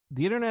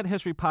The Internet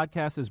History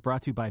Podcast is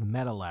brought to you by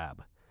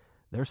MetaLab.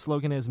 Their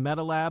slogan is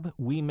MetaLab,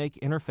 we make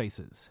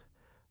interfaces.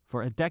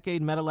 For a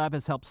decade, MetaLab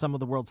has helped some of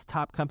the world's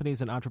top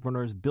companies and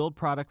entrepreneurs build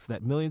products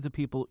that millions of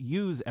people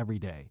use every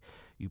day.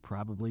 You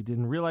probably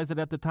didn't realize it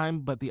at the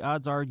time, but the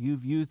odds are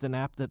you've used an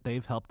app that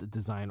they've helped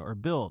design or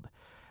build.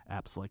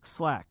 Apps like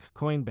Slack,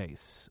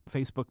 Coinbase,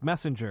 Facebook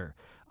Messenger,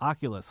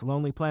 Oculus,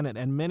 Lonely Planet,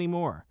 and many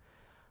more.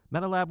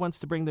 MetaLab wants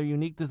to bring their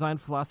unique design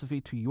philosophy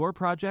to your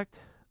project.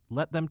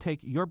 Let them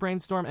take your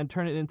brainstorm and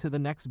turn it into the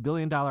next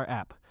billion-dollar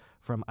app,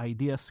 from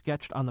idea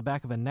sketched on the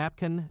back of a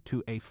napkin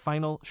to a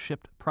final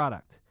shipped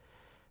product.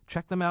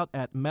 Check them out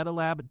at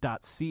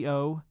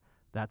metalab.co.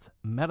 That's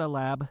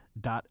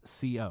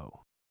metalab.co.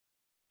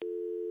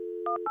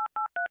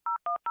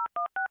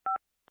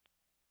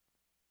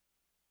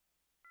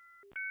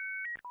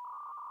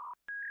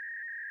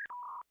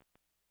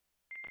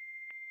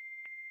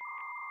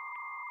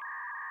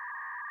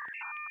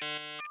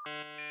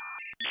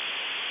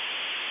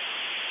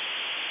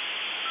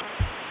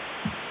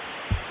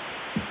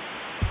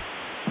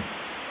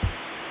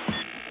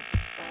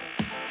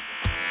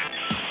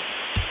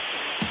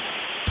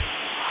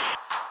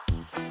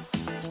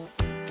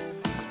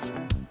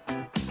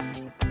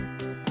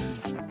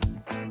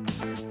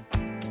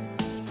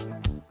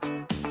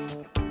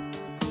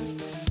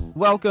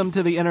 Welcome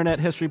to the Internet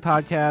History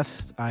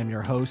Podcast. I'm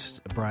your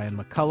host, Brian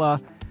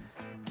McCullough.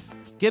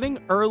 Getting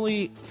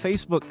early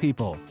Facebook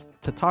people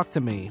to talk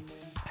to me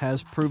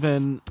has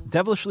proven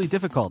devilishly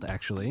difficult,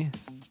 actually.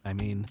 I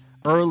mean,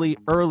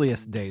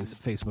 earliest days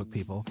Facebook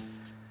people,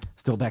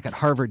 still back at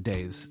Harvard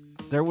days.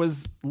 There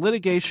was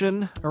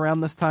litigation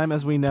around this time,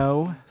 as we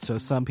know, so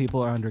some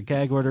people are under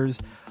gag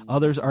orders.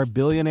 Others are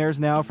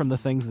billionaires now from the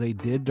things they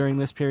did during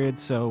this period,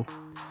 so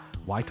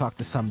why talk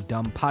to some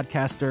dumb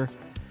podcaster?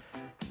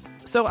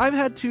 So I've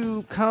had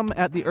to come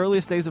at the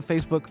earliest days of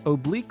Facebook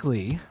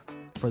obliquely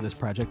for this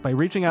project by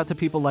reaching out to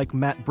people like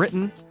Matt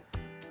Britton,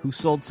 who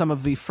sold some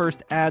of the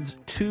first ads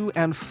to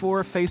and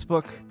for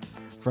Facebook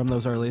from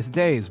those earliest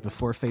days,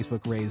 before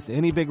Facebook raised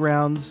any big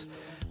rounds,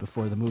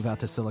 before the move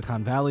out to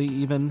Silicon Valley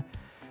even.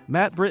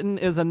 Matt Britton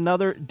is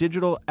another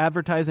digital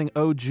advertising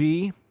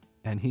OG,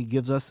 and he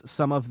gives us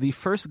some of the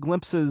first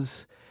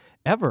glimpses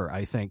ever,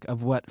 I think,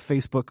 of what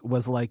Facebook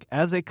was like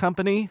as a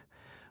company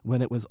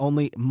when it was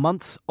only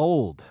months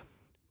old.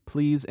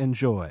 Please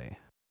enjoy.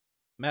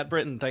 Matt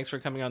Britton, thanks for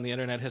coming on the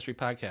Internet History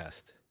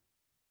Podcast.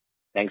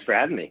 Thanks for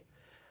having me.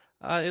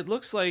 It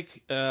looks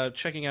like,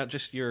 checking out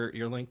just your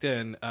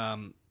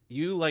LinkedIn,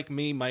 you, like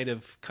me, might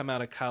have come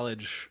out of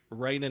college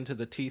right into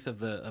the teeth of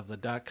the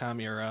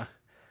dot-com era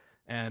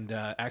and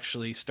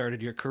actually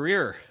started your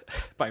career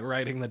by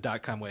riding the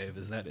dot-com wave.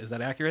 Is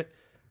that accurate?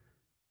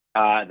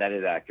 That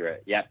is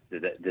accurate. Yep.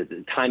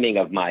 The timing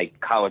of my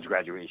college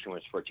graduation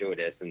was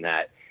fortuitous in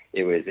that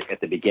it was at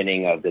the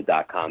beginning of the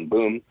dot-com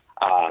boom.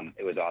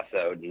 It was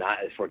also not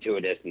as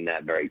fortuitous in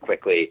that very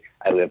quickly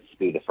I lived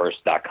through the first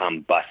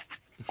dot-com bust.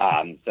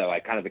 So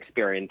I kind of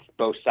experienced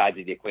both sides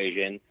of the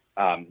equation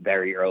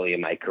very early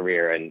in my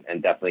career and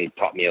definitely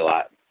taught me a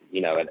lot,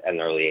 at an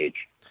early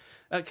age.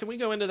 Can we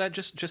go into that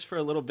just for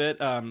a little bit?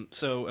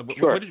 Sure.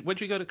 What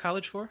did you go to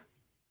college for?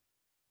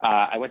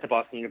 I went to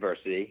Boston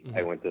University. Mm-hmm.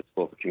 I went to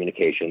school for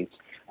communications.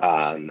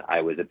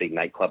 I was a big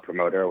nightclub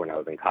promoter when I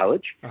was in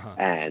college,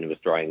 and was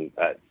throwing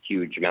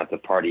huge amounts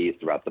of parties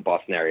throughout the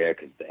Boston area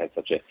because they had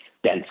such a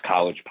dense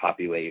college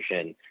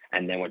population.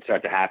 And then what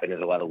started to happen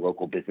is a lot of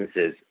local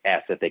businesses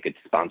asked if they could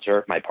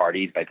sponsor my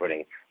parties by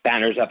putting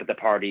banners up at the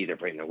parties or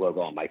putting their logo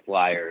on my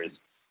flyers,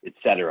 et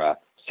cetera.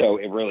 So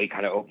it really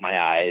kind of opened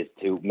my eyes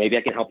to maybe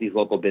I can help these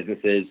local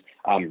businesses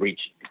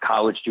reach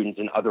college students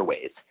in other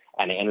ways.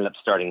 And I ended up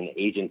starting an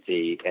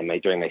agency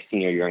during my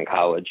senior year in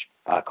college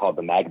called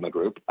the Magma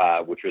Group,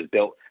 which was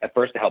built at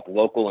first to help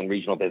local and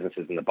regional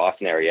businesses in the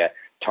Boston area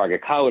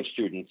target college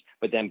students.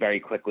 But then very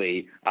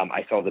quickly,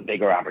 I saw the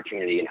bigger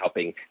opportunity in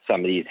helping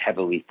some of these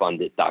heavily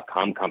funded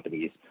dot-com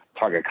companies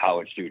target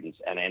college students.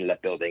 And I ended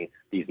up building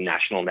these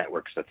national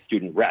networks of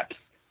student reps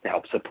to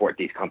help support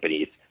these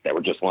companies that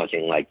were just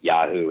launching, like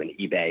Yahoo and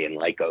eBay and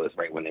Lycos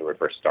right when they were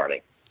first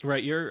starting.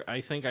 Right.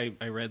 I think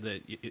I read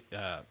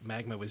that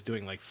Magma was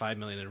doing like $5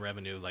 million in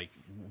revenue like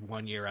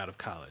 1 year out of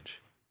college.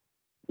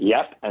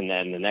 Yep. And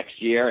then the next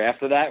year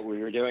after that, we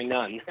were doing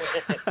none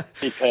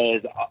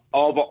because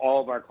all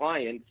of our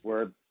clients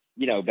were,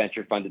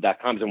 venture funded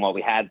 .coms. And while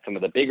we had some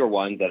of the bigger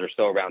ones that are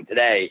still around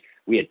today,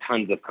 we had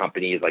tons of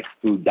companies like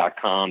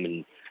food.com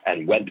and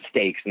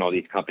Webstakes and all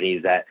these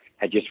companies that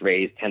had just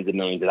raised tens of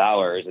millions of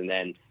dollars and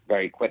then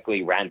very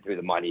quickly ran through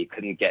the money,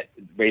 couldn't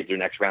raise their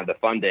next round of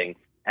funding.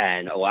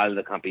 And a lot of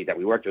the companies that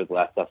we worked with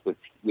left us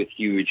with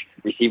huge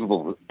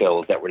receivable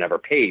bills that were never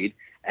paid.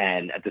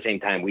 And at the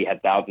same time, we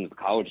had thousands of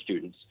college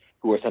students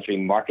who were essentially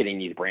marketing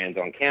these brands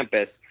on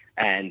campus,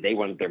 and they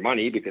wanted their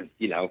money because,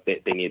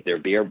 they needed their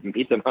beer and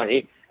pizza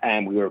money,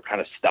 and we were kind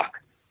of stuck.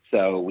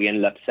 So we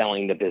ended up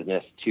selling the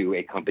business to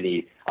a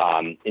company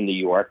in New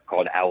York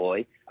called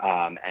Alloy,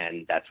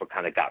 and that's what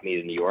kind of got me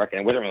to New York. And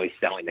it wasn't really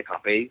selling the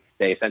company.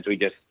 They essentially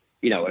just,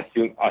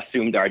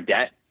 assumed our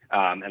debt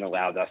and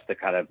allowed us to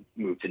kind of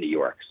move to New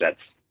York. So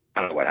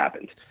kind of what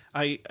happened.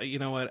 You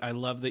know what? I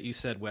love that you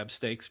said Web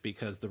Steaks,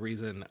 because the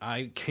reason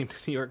I came to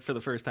New York for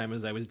the first time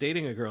is I was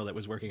dating a girl that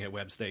was working at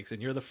Web Steaks,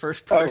 and you're the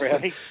first Oh, person.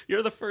 really?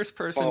 You're the first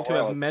person Small to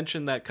have world.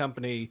 mentioned that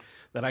company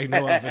that I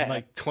know of in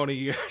like 20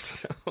 years.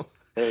 So.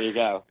 There you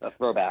go. A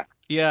throwback.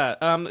 Yeah.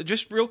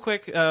 Just real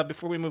quick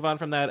before we move on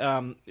from that,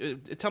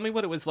 tell me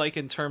what it was like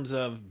in terms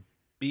of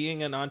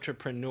being an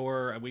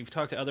entrepreneur. We've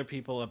talked to other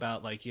people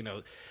about, like, you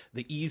know,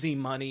 the easy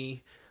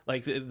money,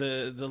 like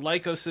the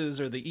Lycoses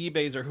or the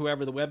eBays or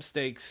whoever, the Web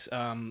Stakes.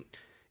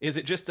 Is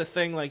it just a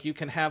thing like you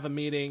can have a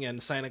meeting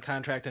and sign a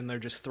contract and they're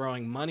just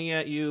throwing money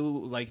at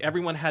you? Like,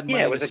 everyone had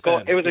money to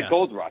spend. It was a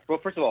gold rush. Well,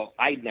 first of all,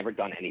 I'd never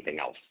done anything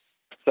else.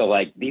 So,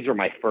 like, these were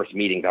my first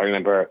meetings. I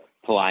remember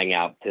flying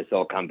out to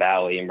Silicon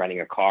Valley and renting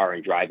a car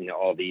and driving to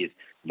all these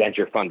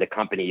venture-funded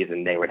companies,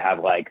 and they would have,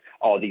 like,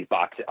 all these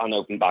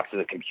unopened boxes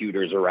of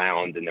computers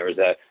around, and there was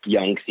a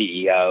young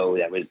CEO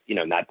that was, you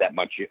know, not that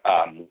much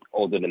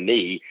older than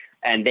me,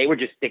 and they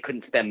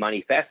couldn't spend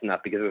money fast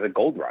enough because it was a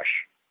gold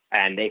rush.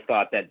 And they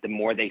thought that the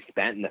more they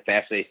spent and the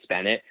faster they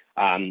spent it,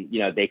 you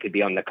know, they could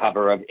be on the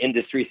cover of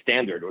Industry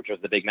Standard, which was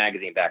the big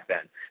magazine back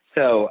then.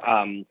 So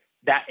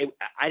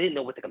I didn't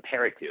know what to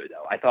compare it to,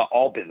 though. I thought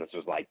all business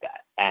was like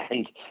that.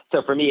 And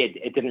so for me,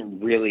 it didn't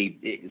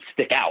really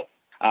stick out.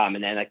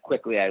 And then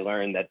quickly I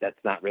learned that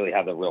that's not really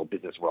how the real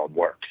business world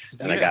works.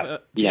 And I got,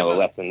 a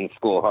lesson in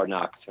school, Hard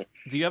Knocks.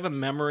 Do you have a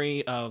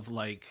memory of,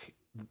 like,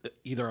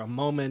 either a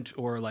moment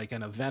or like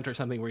an event or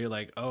something where you're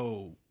like,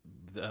 oh,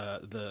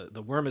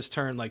 the worm has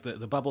turned, like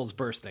the bubble's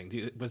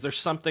bursting? Was there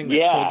something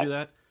that told you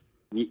that?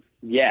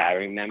 Yeah, I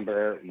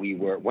remember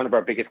one of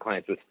our biggest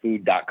clients was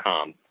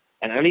food.com,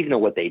 and I don't even know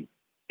what they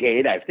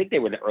did. I think they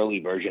were the early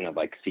version of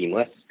like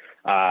Seamless,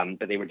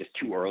 but they were just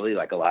too early,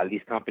 like a lot of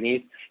these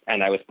companies.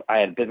 And I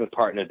had a business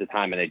partner at the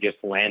time, and I just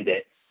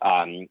landed,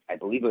 I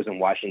believe it was in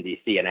Washington,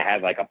 D.C., and I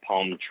had like a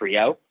Palm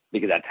Trio,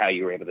 because that's how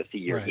you were able to see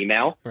your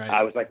email. Right.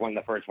 I was like one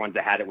of the first ones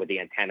that had it with the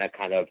antenna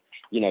kind of,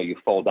 you know, you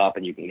fold up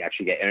and you can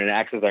actually get internet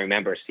access. I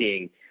remember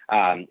seeing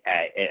a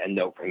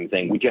note from him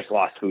saying, "We just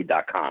lost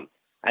food.com."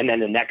 And then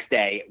the next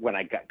day when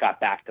I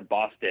got back to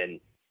Boston,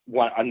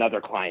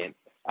 another client,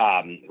 who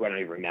I don't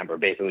even remember,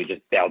 basically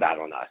just bailed out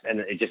on us. And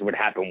it just would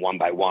happen one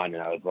by one.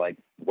 And I was like,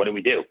 what do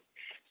we do?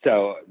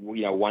 So,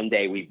 you know, one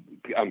day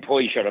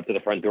employees showed up to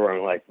the front door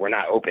and were like, we're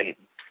not open.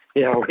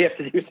 You know, we have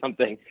to do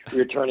something. We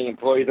were turning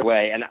employees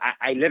away. And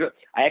I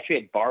actually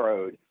had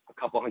borrowed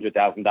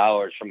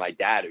 $200,000 from my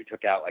dad, who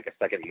took out like a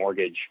second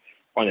mortgage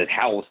on his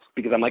house,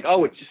 because I'm like,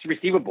 oh, it's just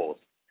receivables.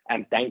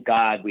 And thank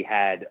God we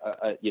had,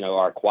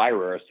 our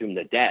acquirer assume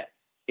the debt.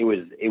 It was,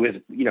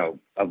 you know,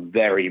 a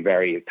very,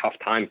 very tough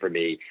time for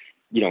me,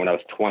 you know, when I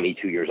was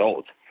 22 years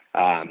old.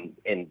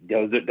 And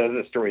those are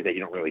the stories that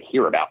you don't really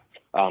hear about.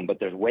 But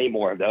there's way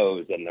more of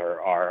those than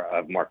there are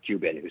of Mark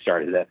Cuban, who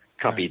started the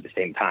company at the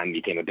same time and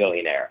became a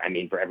billionaire. I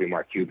mean, for every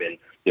Mark Cuban,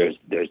 there's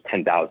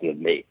 10,000 of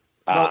me.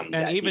 Well,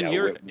 and even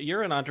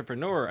you're an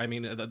entrepreneur. I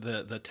mean,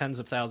 the tens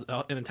of thousands,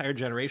 an entire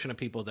generation of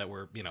people that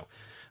were, you know,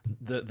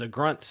 the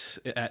grunts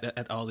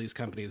at all these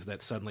companies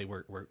that suddenly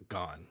were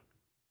gone.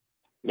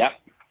 Yep.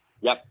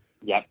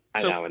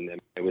 I know,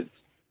 and it was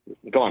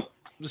go on.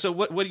 So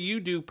what do you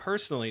do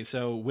personally?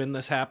 So when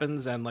this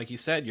happens, and like you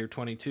said, you're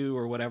 22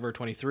 or whatever,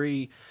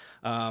 23.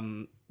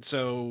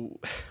 So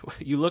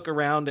you look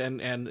around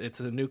and it's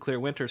a nuclear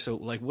winter. So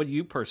like, what do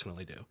you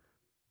personally do?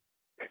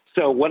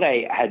 So what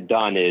I had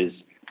done is,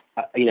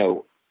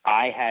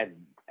 I had,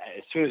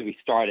 as soon as we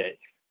started,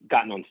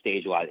 gotten on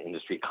stage a lot of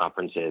industry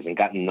conferences and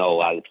gotten to know a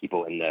lot of the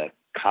people in the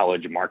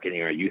college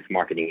marketing or youth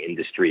marketing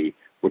industry,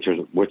 which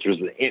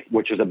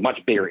was a much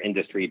bigger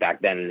industry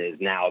back then than it is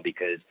now,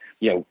 because,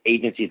 you know,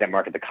 agencies that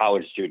market to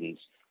college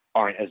students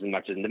aren't as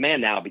much in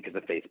demand now because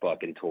of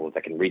Facebook and tools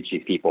that can reach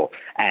these people.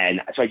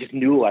 And so I just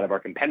knew a lot of our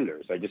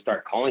competitors. So I just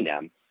started calling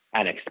them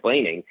and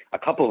explaining. A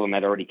couple of them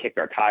had already kicked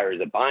our tires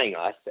at buying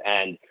us,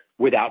 and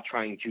without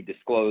trying to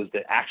disclose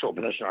the actual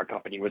position our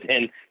company was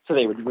in, so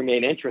they would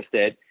remain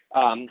interested.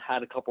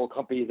 Had a couple of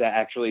companies that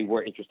actually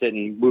were interested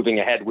in moving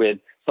ahead with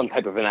some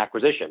type of an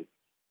acquisition.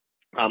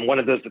 One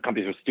of those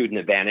companies was Student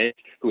Advantage,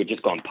 who had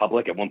just gone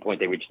public. At one point,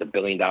 they reached $1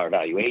 billion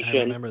valuation. I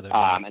remember that.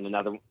 And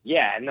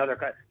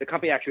the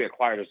company actually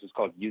acquired us was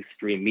called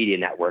Ustream Media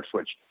Networks,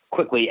 which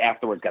quickly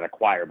afterwards got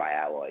acquired by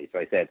Alloy. So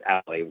I said it's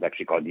Alloy. It was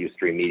actually called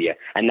Ustream Media.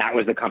 And that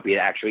was the company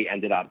that actually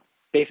ended up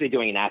basically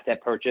doing an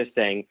asset purchase,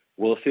 saying,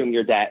 we'll assume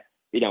your debt,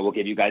 we'll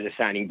give you guys a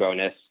signing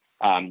bonus.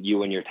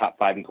 You and your top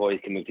 5 employees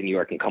can move to New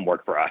York and come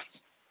work for us.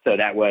 So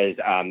that was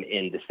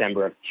in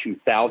December of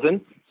 2000.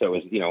 So it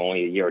was,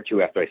 only a year or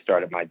two after I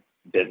started my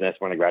business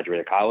when I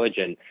graduated college.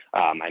 And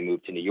I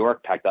moved to New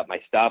York, packed up my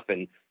stuff,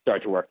 and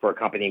started to work for a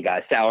company and got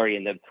a salary.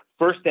 And the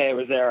first day I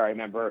was there, I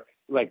remember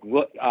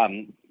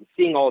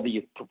seeing all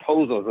these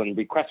proposals and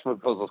requests for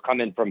proposals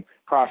come in from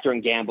Procter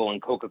 & Gamble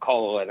and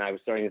Coca-Cola. And I was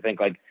starting to think,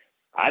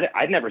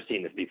 I'd never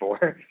seen this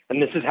before,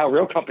 and this is how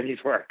real companies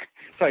work.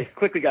 So I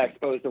quickly got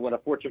exposed to what a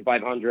Fortune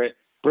 500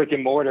 brick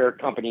and mortar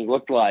company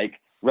looked like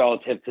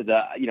relative to the,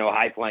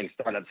 high flying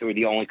startups who were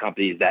the only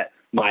companies that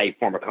my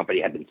former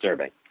company had been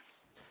serving.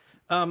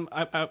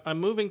 I'm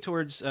moving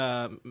towards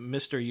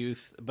Mr.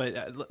 Youth,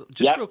 but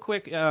just real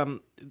quick,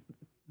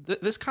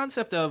 this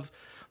concept of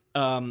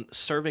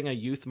serving a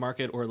youth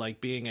market, or like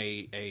being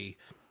a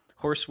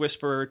horse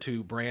whisperer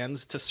to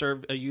brands to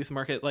serve a youth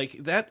market,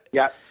 like that.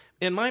 Yeah.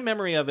 In my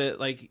memory of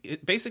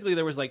it, basically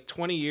there was like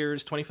 20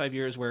 years, 25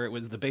 years where it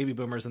was the baby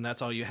boomers and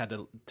that's all you had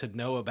to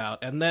know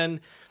about. And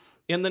then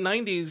in the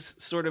 90s,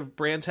 sort of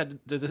brands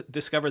had to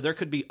discover there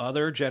could be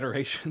other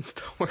generations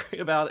to worry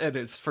about.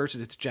 And first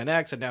it's Gen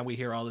X, and now we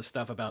hear all this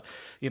stuff about,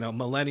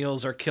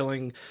 millennials are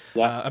killing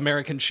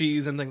American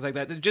cheese and things like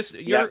that. Just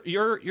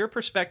your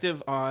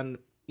perspective on,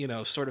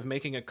 sort of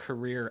making a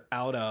career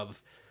out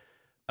of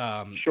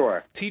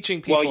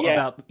teaching people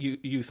about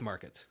youth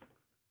markets.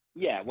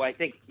 Yeah, well, I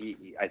think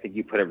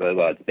you put it really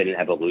well. It's been an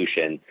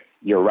evolution.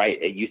 You're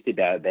right. It used to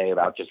be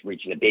about just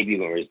reaching the baby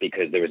boomers,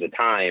 because there was a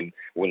time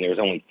when there was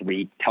only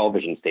 3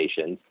 television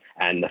stations,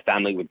 and the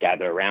family would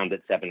gather around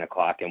at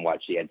 7:00 and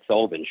watch the Ed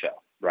Sullivan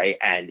Show, right?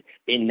 And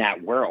in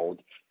that world,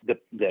 the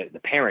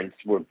parents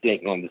were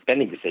making on the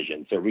spending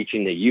decisions, so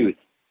reaching the youth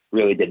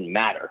really didn't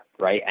matter,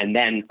 right? And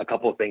then a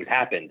couple of things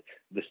happened.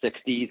 The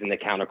 60s and the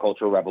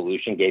countercultural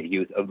revolution gave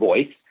youth a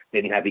voice.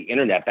 They didn't have the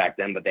internet back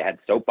then, but they had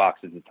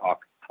soapboxes to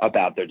talk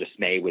about their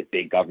dismay with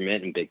big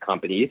government and big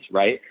companies,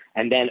 right?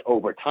 And then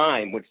over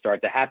time, what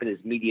started to happen is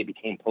media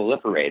became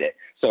proliferated.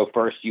 So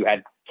first you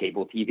had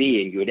cable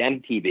TV and you had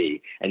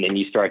MTV, and then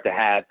you start to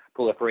have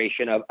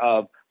proliferation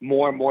of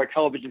more and more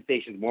television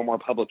stations, more and more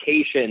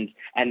publications,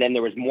 and then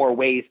there was more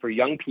ways for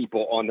young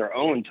people on their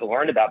own to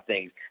learn about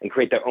things and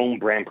create their own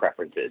brand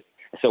preferences.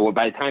 So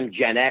by the time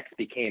Gen X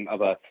became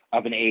of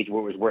an age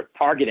where it was worth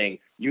targeting,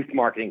 youth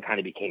marketing kind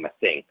of became a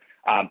thing.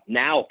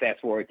 Now, fast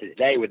forward to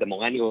today with the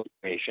millennial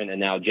generation and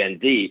now Gen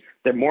Z,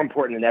 they're more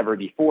important than ever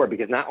before,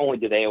 because not only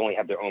do they only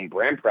have their own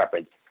brand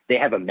preference, they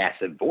have a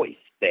massive voice.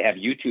 They have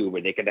YouTube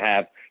where they could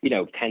have,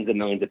 tens of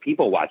millions of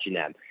people watching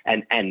them,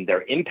 and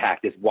their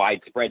impact is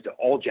widespread to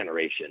all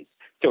generations.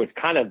 So it's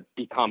kind of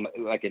become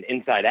like an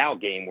inside out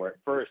game, where at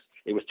first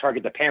it was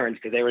target the parents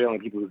because they were the only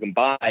people who can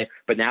buy,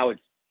 but now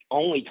it's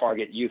only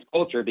target youth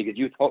culture, because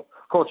youth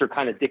culture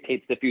kind of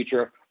dictates the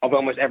future of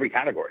almost every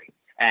category.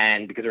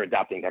 And because they're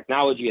adopting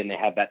technology and they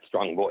have that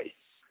strong voice.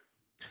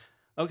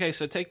 Okay,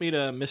 so take me to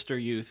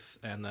Mr. Youth,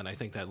 and then I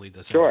think that leads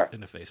us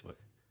into Facebook.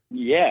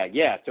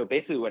 Yeah. So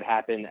basically what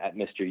happened at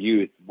Mr.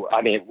 Youth,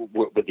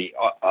 with the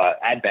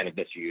advent of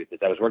Mr. Youth, is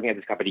I was working at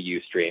this company,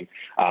 Ustream.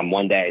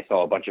 One day I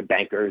saw a bunch of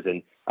bankers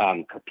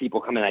and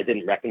people come in I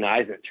didn't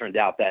recognize, and it turned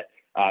out that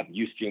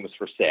Ustream was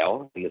for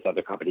sale, and this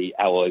other company,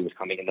 Alloy, was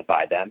coming in to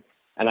buy them.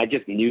 And I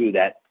just knew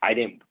that I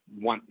didn't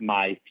want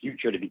my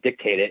future to be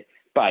dictated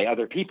by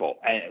other people.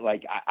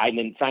 I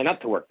didn't sign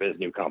up to work for this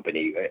new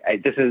company.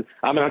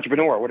 I'm an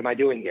entrepreneur. What am I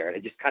doing here? And I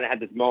just kind of had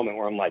this moment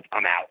where I'm like,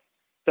 I'm out.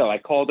 So I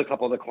called a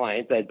couple of the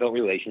clients I had built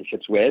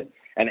relationships with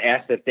and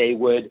asked if they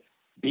would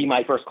be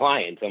my first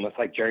client, almost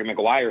like Jerry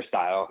Maguire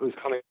style, who's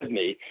coming with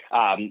me.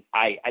 I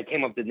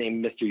came up with the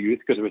name Mr. Youth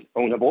because it was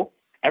ownable.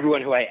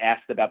 Everyone who I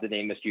asked about the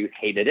name Mr. Youth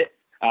hated it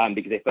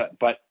because they thought,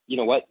 but you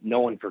know what?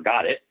 No one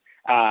forgot it.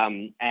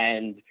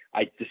 And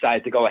I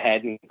decided to go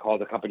ahead and call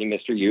the company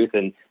Mr. Youth.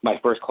 And my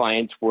first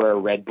clients were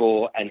Red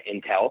Bull and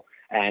Intel.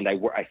 And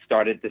I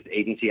started this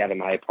agency out of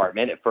my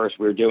apartment. At first,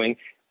 we were doing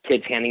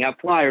kids handing out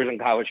flyers on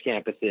college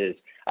campuses,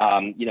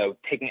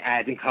 taking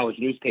ads in college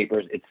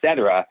newspapers, et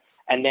cetera.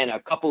 And then a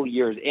couple of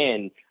years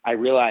in, I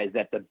realized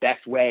that the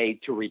best way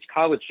to reach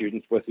college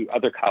students was through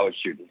other college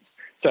students.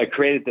 So I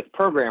created this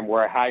program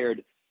where I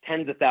hired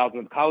tens of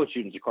thousands of college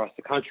students across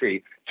the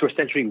country to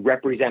essentially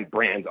represent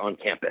brands on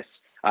campus.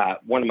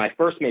 One of my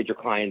first major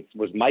clients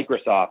was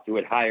Microsoft, who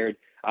had hired,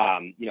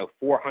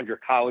 400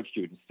 college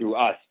students through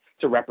us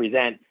to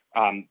represent,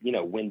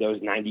 Windows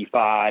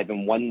 95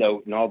 and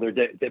OneNote and all their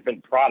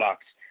different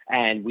products.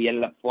 And we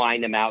ended up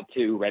flying them out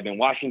to Redmond,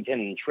 Washington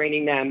and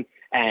training them.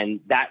 And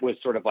that was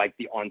sort of like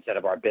the onset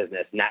of our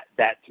business. And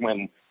that's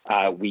when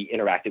we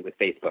interacted with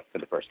Facebook for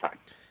the first time.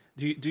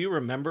 Do you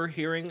remember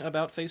hearing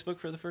about Facebook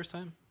for the first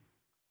time?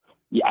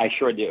 Yeah, I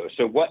sure do.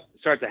 So what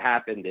started to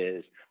happen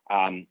is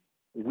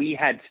we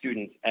had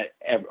students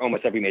at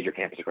almost every major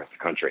campus across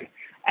the country.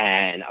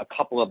 And a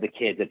couple of the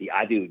kids at the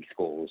Ivy League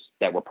schools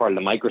that were part of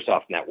the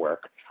Microsoft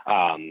network,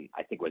 I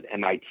think it was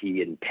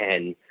MIT and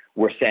Penn,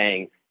 were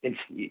saying,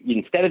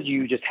 instead of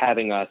you just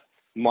having us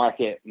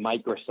market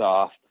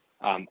Microsoft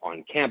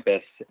on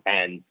campus,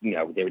 and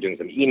they were doing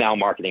some email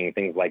marketing and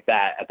things like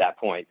that at that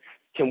point,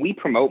 can we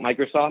promote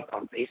Microsoft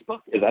on Facebook?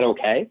 Is that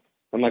okay?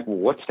 I'm like, well,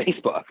 what's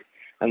Facebook?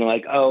 And they're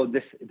like, oh,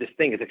 this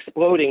thing is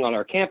exploding on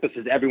our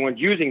campuses. Everyone's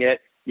using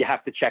it. You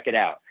have to check it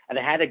out. And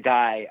I had a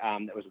guy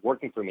that was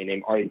working for me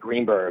named Ari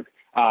Greenberg,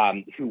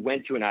 who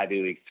went to an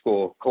Ivy League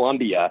school,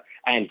 Columbia,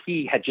 and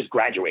he had just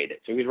graduated.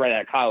 So he was right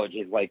out of college.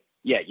 He's like,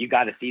 yeah, you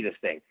got to see this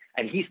thing.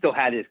 And he still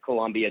had his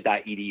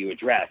columbia.edu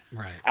address.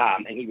 Right.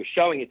 And he was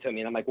showing it to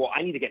me. And I'm like, well,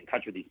 I need to get in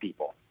touch with these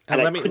people.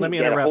 And let me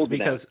interrupt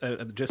because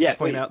just to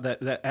point out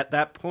that at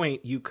that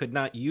point, you could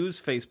not use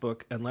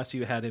Facebook unless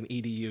you had an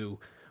EDU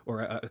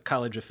or a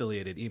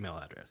college-affiliated email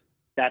address.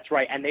 That's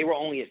right. And they were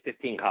only at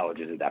 15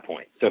 colleges at that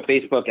point. So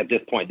Facebook at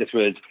this point, this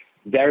was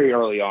very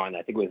early on.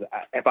 I think it was,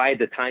 if I had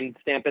to time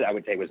stamp it, I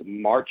would say it was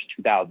March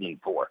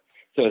 2004.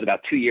 So it was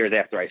about 2 years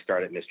after I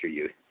started Mr.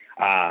 Youth.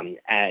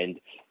 And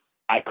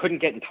I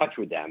couldn't get in touch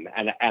with them.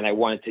 And I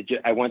wanted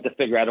to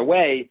figure out a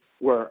way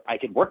where I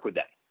could work with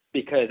them,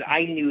 because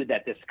I knew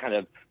that this kind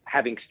of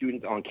having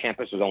students on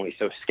campus was only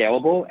so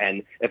scalable.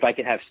 And if I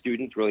could have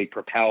students really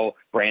propel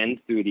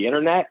brands through the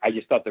internet, I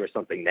just thought there was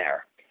something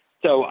there.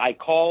 So I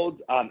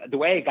called, the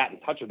way I got in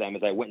touch with them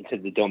is I went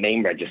into the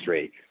domain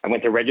registry. I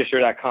went to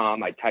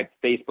register.com, I typed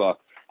Facebook,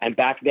 and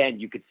back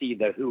then you could see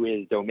the Who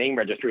Is domain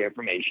registry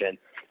information,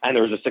 and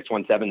there was a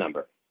 617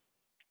 number.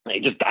 I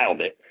just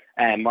dialed it,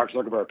 and Mark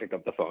Zuckerberg picked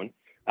up the phone.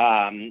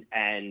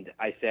 And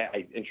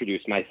I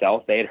introduced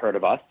myself. They had heard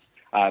of us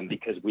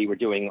because we were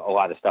doing a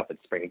lot of stuff at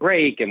spring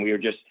break, and we were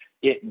just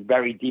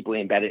very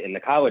deeply embedded in the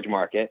college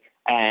market.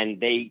 And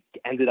they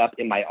ended up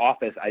in my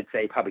office, I'd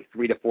say probably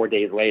 3 to 4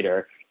 days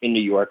later in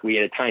New York. We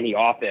had a tiny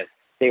office.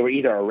 They were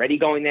either already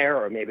going there,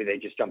 or maybe they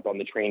just jumped on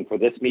the train for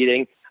this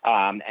meeting.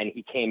 And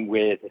he came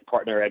with his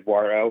partner,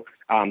 Eduardo,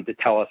 to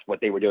tell us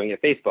what they were doing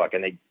at Facebook.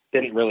 And they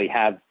didn't really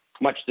have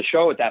much to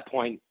show at that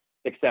point,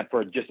 except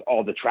for just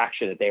all the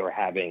traction that they were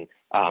having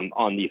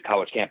on these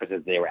college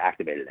campuses they were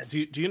activated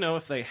in. Do you know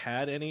if they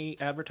had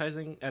any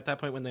advertising at that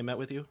point when they met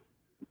with you?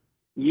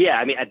 Yeah,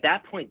 I mean, at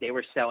that point, they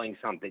were selling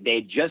something. They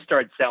had just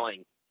started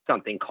selling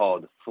something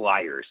called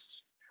flyers.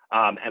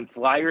 And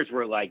flyers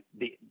were like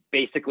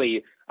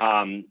basically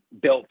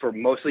built for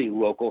mostly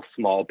local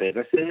small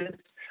businesses.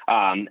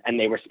 And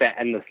they were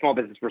and the small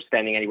businesses were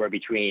spending anywhere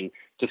between,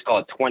 just call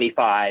it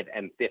 $25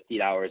 and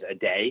 $50 a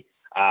day,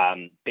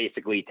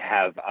 basically to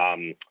have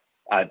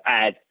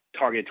ads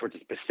targeted towards a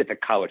specific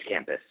college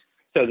campus.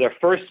 So their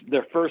first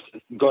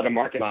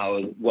go-to-market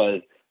model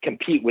was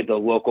compete with the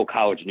local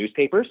college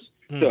newspapers.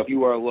 So if you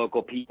were a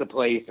local pizza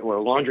place or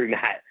a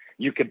laundromat,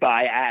 you could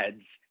buy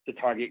ads to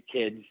target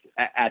kids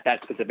at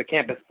that specific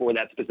campus for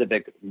that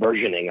specific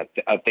versioning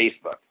of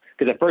Facebook.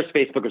 Because at first,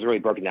 Facebook was really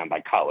broken down by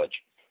college.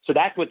 So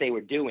that's what they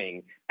were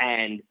doing.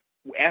 And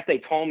after they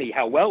told me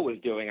how well it was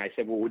doing, I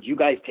said, well, would you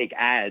guys take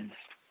ads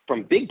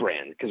from big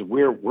brands? Because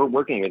we're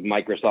working with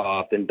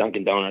Microsoft and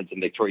Dunkin' Donuts and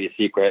Victoria's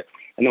Secret.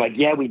 And they're like,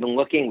 yeah, we've been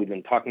looking. We've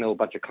been talking to a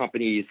bunch of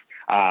companies,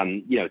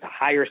 to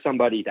hire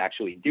somebody to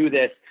actually do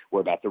this.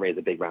 We're about to raise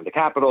a big round of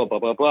capital, blah,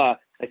 blah, blah.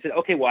 I said,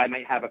 okay, well, I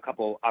might have a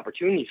couple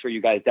opportunities for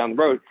you guys down the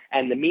road.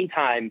 And in the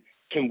meantime,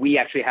 can we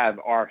actually have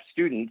our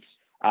students,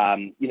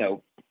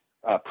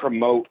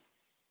 promote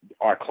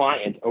our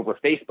client over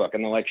Facebook?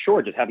 And they're like,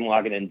 sure, just have them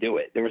log in and do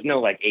it. There was no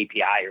like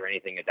API or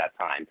anything at that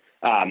time.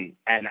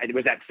 And it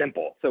was that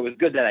simple. So it was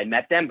good that I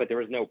met them, but there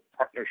was no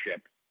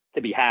partnership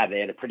to be had. They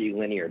had a pretty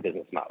linear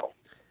business model.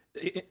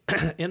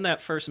 In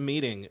that first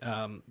meeting,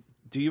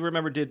 do you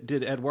remember,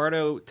 did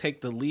Eduardo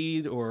take the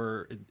lead,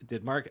 or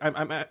did Mark?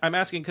 I'm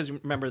asking because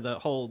remember the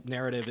whole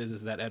narrative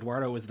is that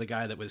Eduardo was the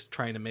guy that was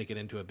trying to make it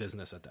into a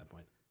business at that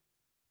point.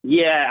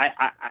 Yeah,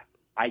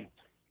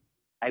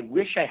 I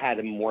wish I had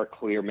a more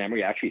clear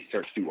memory. I actually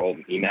searched through old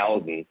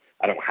emails, and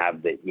I don't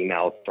have the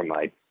emails from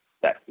like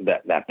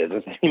that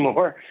business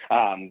anymore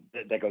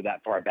that go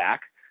that far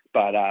back.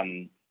 But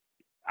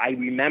I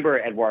remember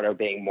Eduardo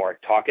being more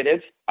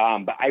talkative.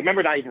 But I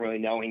remember not even really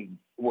knowing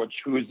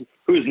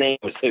whose name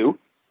was who,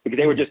 because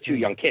they were just two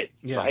young kids,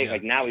 right? Yeah.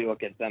 Like now we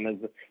look at them as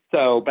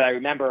so. But I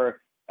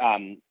remember,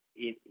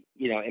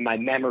 in my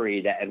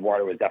memory that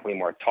Eduardo was definitely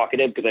more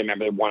talkative, because I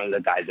remember one of the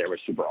guys there was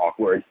super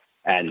awkward.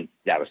 And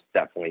that was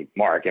definitely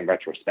Mark in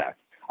retrospect.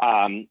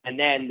 And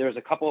then there's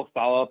a couple of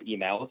follow-up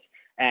emails.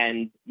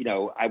 And,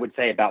 I would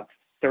say about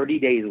 30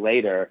 days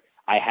later,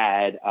 I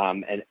had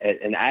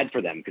an ad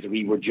for them, because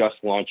we were just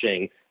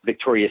launching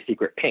Victoria's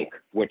Secret Pink,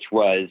 which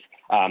was,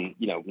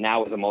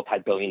 now is a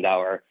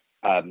multi-billion-dollar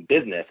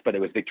business, but it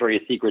was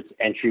Victoria's Secret's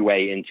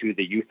entryway into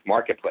the youth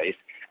marketplace.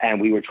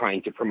 And we were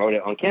trying to promote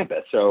it on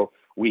campus. So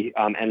we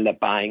ended up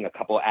buying a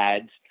couple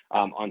ads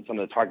on some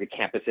of the target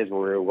campuses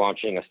where we were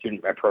launching a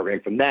student rep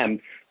program from them,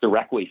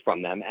 directly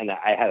from them. And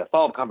I had a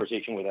follow-up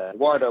conversation with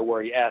Eduardo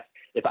where he asked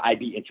if I'd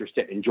be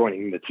interested in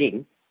joining the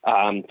team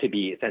to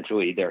be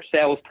essentially their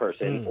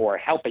salesperson or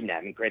helping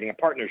them and creating a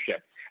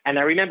partnership. And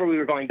I remember we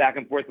were going back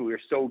and forth, but we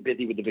were so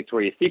busy with the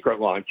Victoria's Secret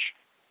launch,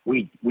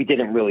 we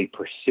didn't really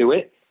pursue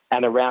it.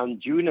 And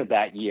around June of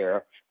that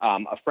year,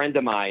 a friend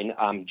of mine,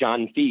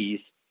 John Fees,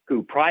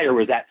 who prior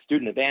was at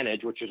Student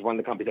Advantage, which is one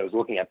of the companies that was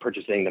looking at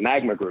purchasing the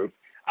Magma Group,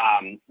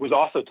 was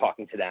also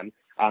talking to them.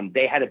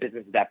 They had a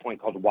business at that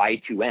point called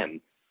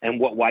Y2M. And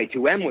what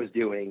Y2M was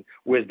doing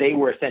was they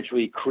were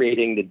essentially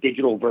creating the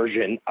digital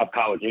version of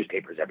college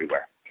newspapers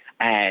everywhere.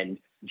 And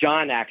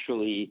John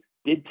actually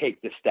did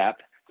take the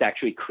step to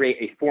actually create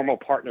a formal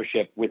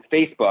partnership with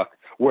Facebook,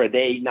 where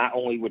they not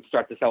only would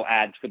start to sell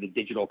ads for the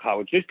digital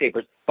college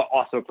newspapers, but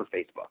also for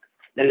Facebook.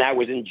 And that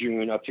was in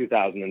June of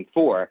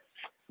 2004.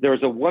 There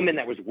was a woman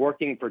that was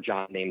working for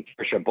John named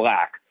Trisha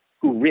Black,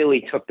 who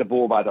really took the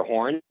bull by the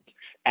horns,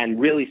 and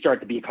really start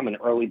to become an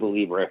early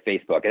believer of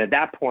Facebook. And at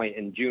that point,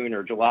 in June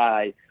or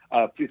July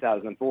of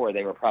 2004,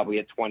 they were probably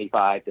at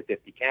 25 to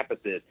 50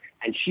 campuses,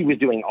 and she was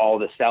doing all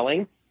the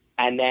selling.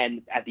 And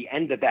then at the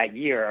end of that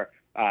year,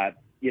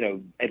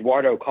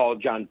 Eduardo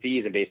called John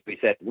Fees and basically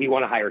said, we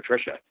want to hire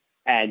Trisha.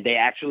 And they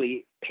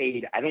actually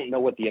paid, I don't know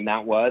what the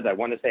amount was. I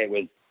want to say it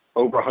was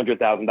over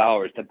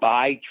 $100,000 to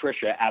buy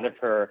Trisha out of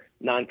her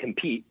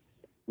non-compete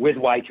with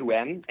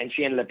Y2M. And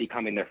she ended up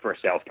becoming their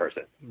first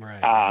salesperson.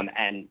 Right.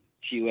 And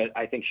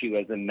I think she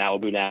was in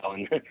Malibu now.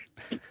 And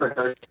for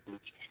her,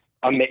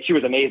 she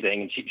was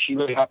amazing. And she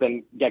really helped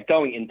them get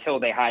going until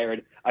they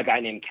hired a guy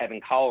named Kevin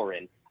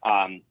Colleran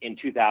in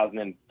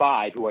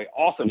 2005, who I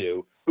also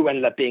knew, who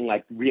ended up being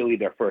like really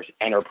their first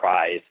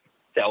enterprise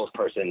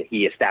salesperson.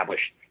 He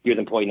was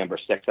employee number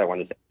 6, I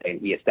want to say,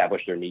 and he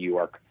established their New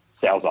York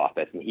sales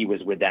office, and he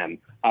was with them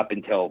up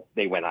until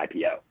they went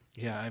IPO.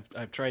 Yeah,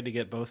 I've tried to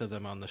get both of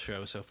them on the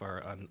show so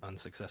far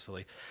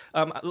unsuccessfully.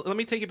 Let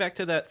me take you back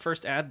to that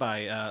first ad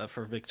buy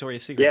for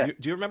Victoria's Secret. Yeah.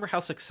 Do you remember how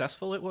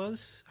successful it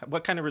was?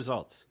 What kind of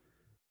results?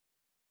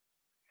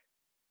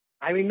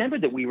 I remember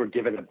that we were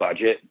given a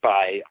budget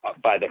by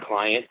the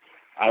client.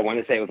 I want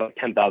to say it was like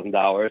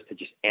 $10,000 to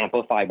just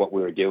amplify what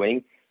we were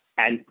doing.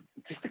 And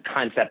just the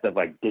concept of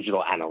like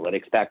digital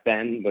analytics back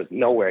then was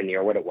nowhere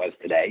near what it was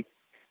today.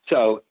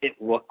 So it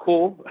looked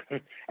cool.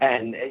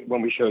 And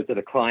when we showed it to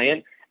the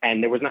client,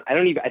 and there was not, I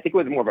think it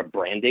was more of a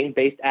branding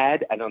based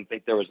ad. I don't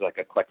think there was like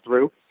a click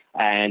through.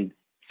 And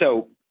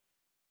so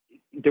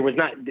we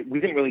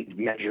didn't really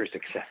measure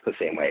success the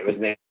same way.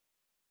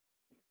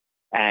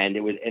 And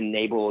it was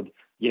enabled,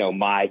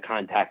 my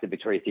contact at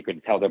Victoria's Secret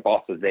to tell their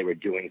bosses they were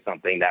doing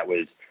something that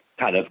was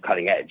kind of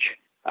cutting edge.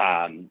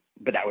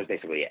 But that was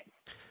basically it.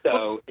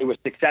 So it was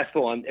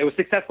successful, and it was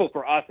successful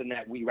for us in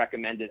that we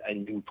recommended a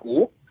new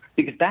tool,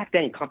 because back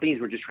then companies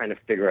were just trying to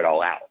figure it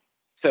all out.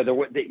 So there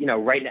were,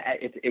 right now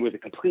it was a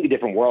completely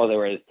different world than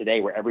it is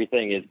today, where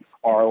everything is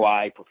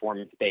ROI,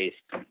 performance-based,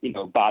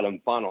 bottom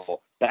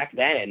funnel. Back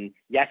then,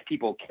 yes,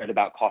 people cared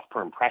about cost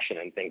per impression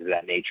and things of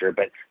that nature,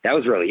 but that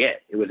was really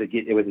it. It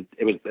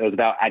was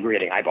about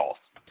aggregating eyeballs.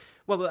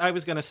 Well, I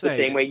was going to say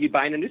the same way you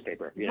buy in a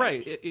newspaper,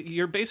 right?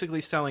 You're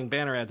basically selling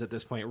banner ads at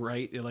this point,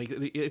 right? Like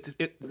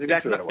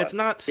it's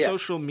not Yeah.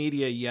 social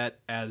media yet,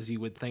 as you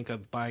would think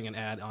of buying an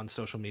ad on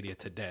social media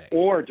today,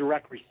 or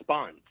direct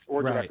response,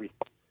 right.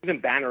 Even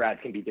banner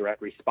ads can be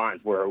direct response,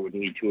 where it would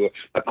lead to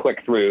a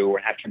click through or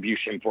an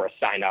attribution for a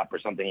sign up or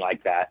something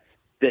like that.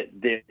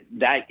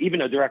 That even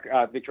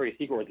though Victoria's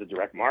Secret was a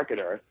direct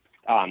marketer,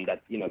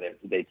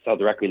 they sell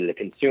directly to the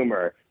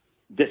consumer.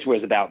 This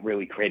was about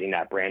really creating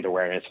that brand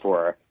awareness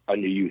for a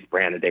new youth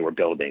brand that they were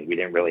building. We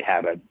didn't really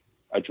have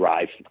a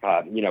drive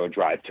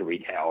to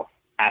retail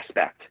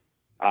aspect.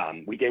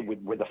 We did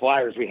with the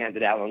flyers we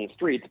handed out on the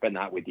streets, but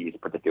not with these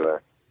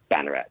particular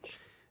banner ads.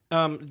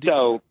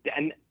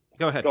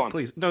 Go ahead, go on.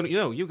 Please. No,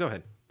 you go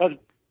ahead. I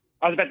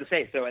was about to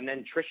say, and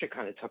then Trisha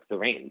kind of took the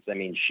reins. I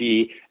mean,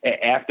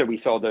 after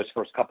we sold those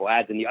first couple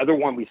ads, and the other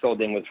one we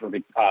sold in was for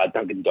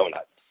Dunkin'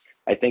 Donuts.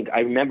 I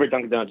remember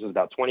Dunkin' Donuts was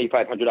about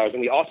 $2,500, and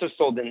we also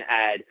sold an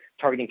ad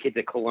targeting kids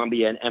at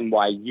Columbia and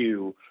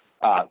NYU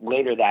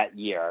later that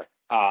year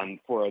I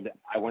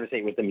want to say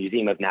it was the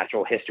Museum of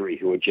Natural History,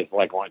 who would just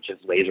like launch this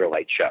laser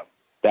light show.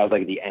 That was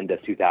like the end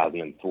of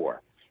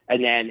 2004.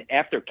 And then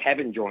after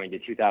Kevin joined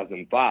in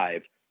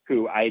 2005,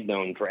 who I had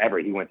known forever,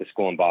 he went to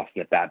school in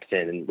Boston at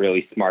Babson, and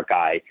really smart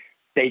guy.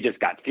 They just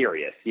got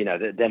furious.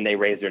 Then they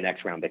raised their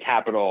next round of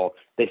capital.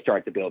 They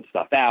started to build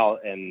stuff out,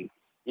 and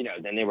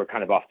then they were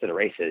kind of off to the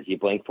races. You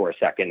blink for a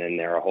second and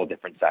they're a whole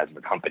different size of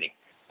a company.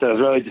 So it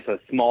was really just a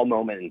small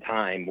moment in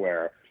time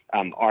where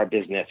our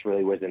business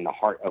really was in the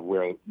heart of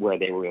where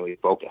they were really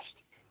focused.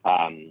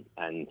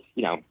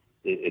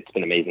 It's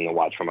been amazing to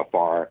watch from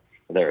afar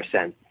their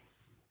ascent.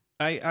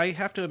 I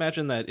have to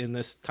imagine that in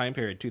this time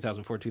period,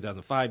 2004,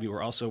 2005, you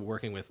were also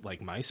working with like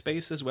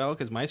MySpace as well,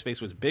 because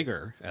MySpace was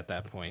bigger at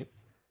that point.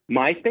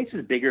 MySpace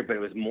was bigger, but it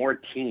was more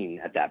teen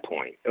at that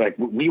point. Like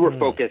we were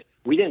focused.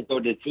 We didn't go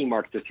to the teen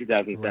market until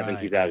 2007,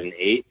 right.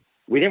 2008.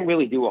 We didn't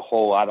really do a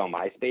whole lot on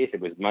MySpace.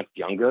 It was much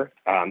younger.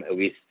 At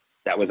least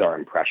that was our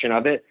impression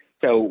of it.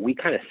 So we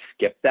kind of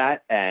skipped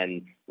that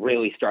and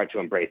really started to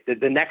embrace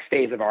it. The next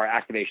phase of our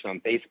activation on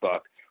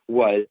Facebook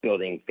was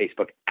building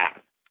Facebook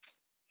apps.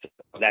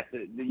 So that's,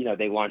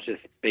 they launched this,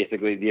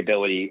 basically the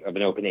ability of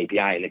an open API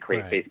and to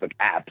create right. Facebook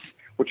apps,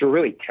 which were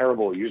really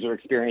terrible user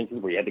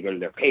experiences where you had to go to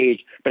their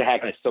page, but it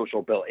had kind of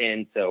social built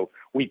in. So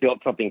we built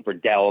something for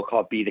Dell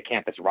called Be the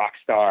Campus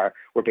Rockstar,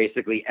 where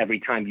basically every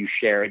time you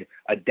shared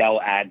a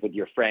Dell ad with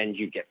your friends,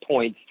 you'd get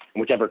points.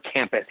 And whichever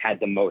campus had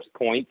the most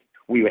points,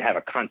 we would have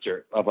a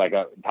concert of like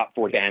a top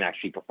 4 band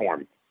actually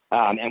perform.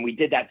 And we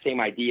did that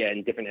same idea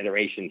in different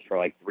iterations for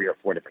like 3 or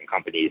 4 different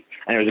companies.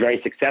 And it was very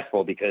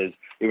successful because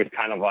it was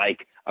kind of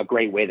like a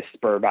great way to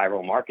spur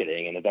viral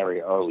marketing in a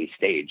very early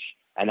stage.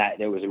 And that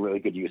it was a really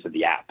good use of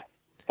the app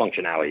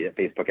functionality that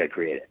Facebook had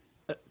created.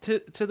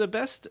 To the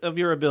best of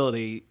your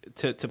ability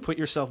to put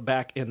yourself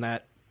back in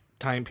that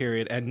time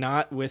period, and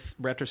not with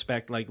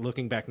retrospect, like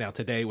looking back now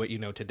today, what you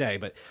know today,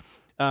 but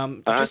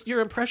Just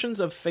your impressions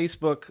of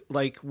Facebook.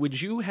 Like,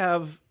 would you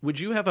have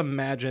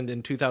imagined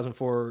in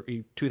 2004,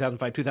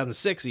 2005,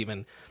 2006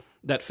 even,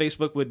 that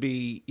Facebook would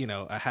be, a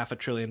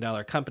 $500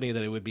 billion company,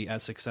 that it would be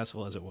as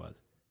successful as it was?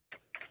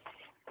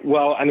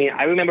 Well, I mean,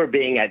 I remember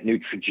being at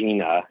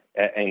Neutrogena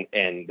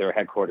and their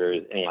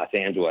headquarters in Los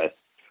Angeles,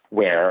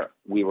 where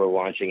we were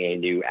launching a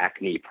new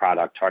acne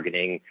product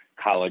targeting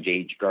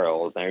college-age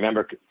girls. And I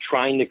remember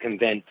trying to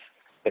convince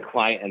the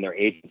client and their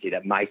agency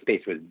that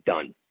MySpace was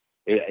done.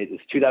 It was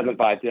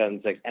 2005,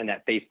 2006, and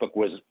that Facebook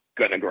was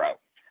going to grow.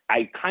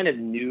 I kind of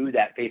knew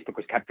that Facebook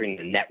was capturing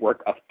the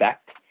network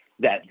effect,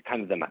 that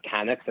kind of the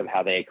mechanics of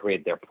how they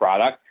created their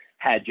product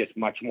had just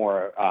much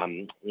more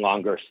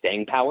longer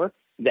staying power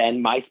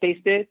than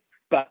MySpace did.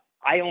 But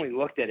I only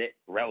looked at it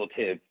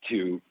relative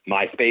to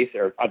MySpace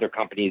or other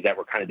companies that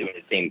were kind of doing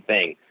the same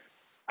thing.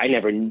 I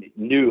never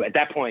knew at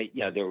that point,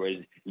 there was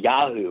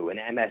Yahoo and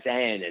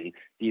MSN and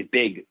these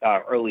big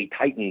early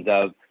titans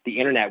of the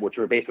internet, which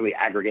were basically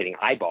aggregating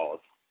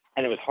eyeballs.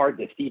 And it was hard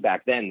to see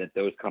back then that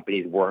those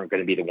companies weren't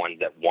going to be the ones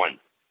that won.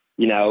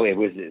 It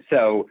was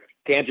so.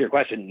 To answer your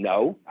question,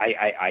 no.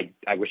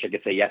 I wish I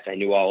could say yes, I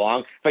knew all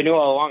along. If I knew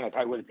all along, I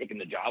probably would have taken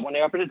the job when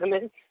they offered it to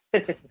me.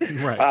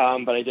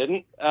 Right. But I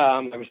didn't. I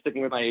was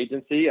sticking with my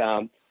agency.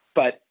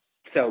 But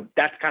so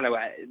that's kind of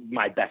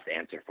my best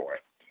answer for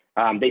it.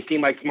 They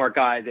seemed like smart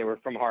guys. They were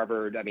from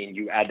Harvard. I mean,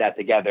 you add that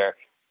together.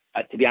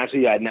 To be honest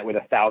with you, I met with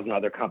 1,000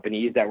 other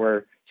companies that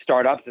were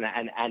startups,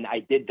 and I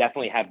did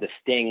definitely have the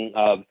sting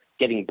of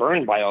getting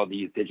burned by all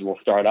these digital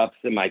startups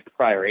in my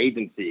prior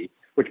agency,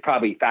 which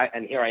probably,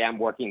 and here I am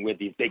working with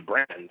these big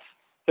brands.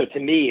 So to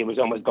me, it was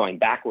almost going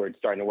backwards,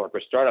 starting to work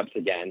with startups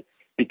again,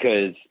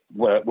 because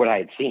what I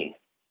had seen.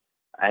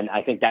 And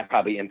I think that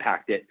probably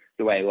impacted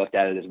the way I looked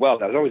at it as well.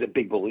 I was always a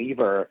big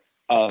believer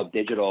of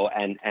digital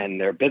and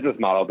their business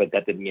model, but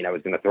that didn't mean I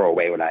was going to throw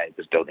away what I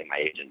was building my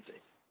agency.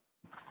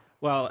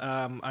 Well,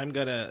 I'm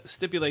going to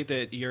stipulate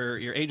that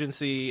your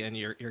agency and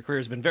your career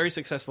has been very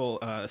successful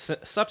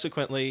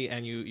subsequently,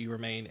 and you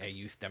remain a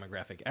youth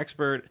demographic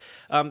expert.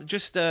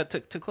 Just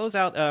to close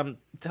out,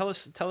 tell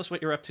us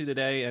what you're up to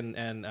today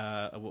and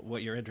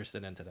what you're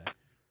interested in today.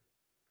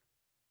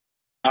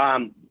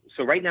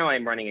 So right now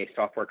I'm running a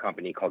software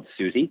company called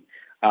Suzy.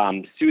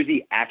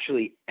 Suzy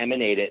actually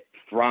emanated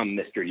from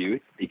Mr.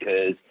 Youth,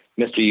 because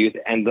Mr. Youth,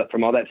 and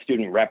from all that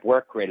student rep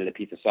work, created a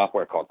piece of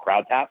software called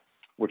CrowdTap,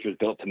 which was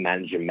built to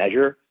manage and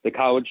measure the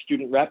college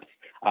student reps.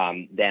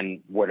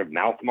 Then word of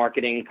mouth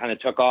marketing kind of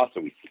took off.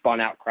 So we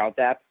spun out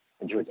CrowdTap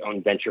into its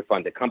own venture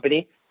funded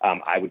company.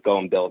 I would go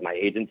and build my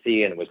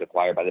agency, and it was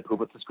acquired by the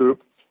Publicis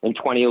Group in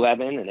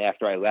 2011. And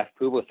after I left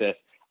Publicis,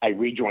 I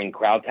rejoined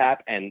CrowdTap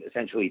and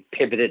essentially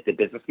pivoted the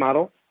business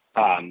model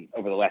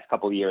over the last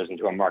couple of years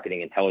into a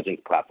marketing intelligence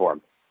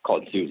platform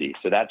called Suzy.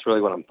 So that's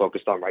really what I'm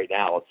focused on right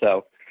now.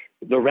 So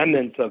the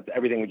remnants of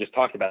everything we just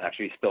talked about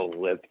actually still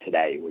live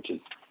today, which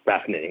is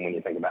fascinating when you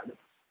think about it.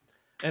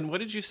 And what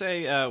did you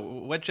say?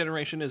 What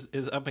generation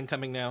is up and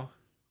coming now?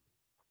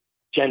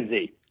 Gen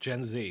Z.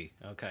 Gen Z.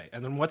 Okay.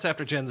 And then what's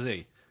after Gen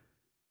Z?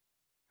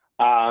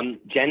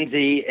 Gen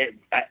Z.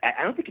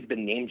 I don't think it's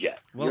been named yet.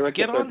 Well,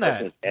 get on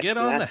that. Get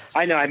on that.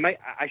 I know.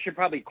 I should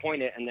probably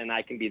coin it, and then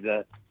I can be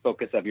the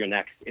focus of your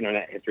next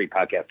Internet History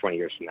podcast 20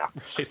 years from now.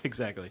 Right.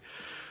 Exactly.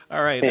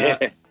 All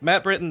right.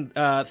 Matt Britton,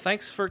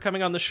 thanks for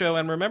coming on the show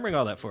and remembering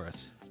all that for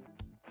us.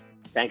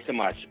 Thanks so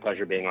much.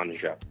 Pleasure being on the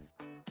show.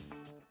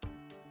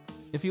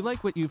 If you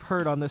like what you've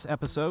heard on this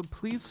episode,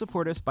 please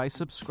support us by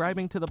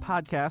subscribing to the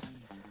podcast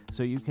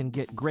so you can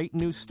get great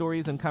news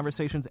stories and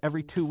conversations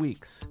every 2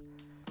 weeks.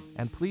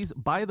 And please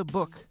buy the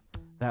book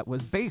that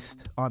was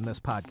based on this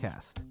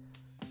podcast,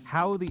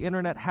 How the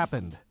Internet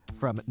Happened,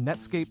 From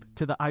Netscape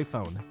to the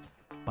iPhone,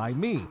 by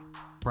me,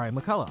 Brian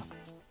McCullough.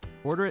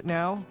 Order it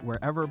now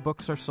wherever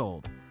books are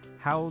sold.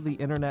 How the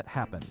Internet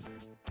Happened.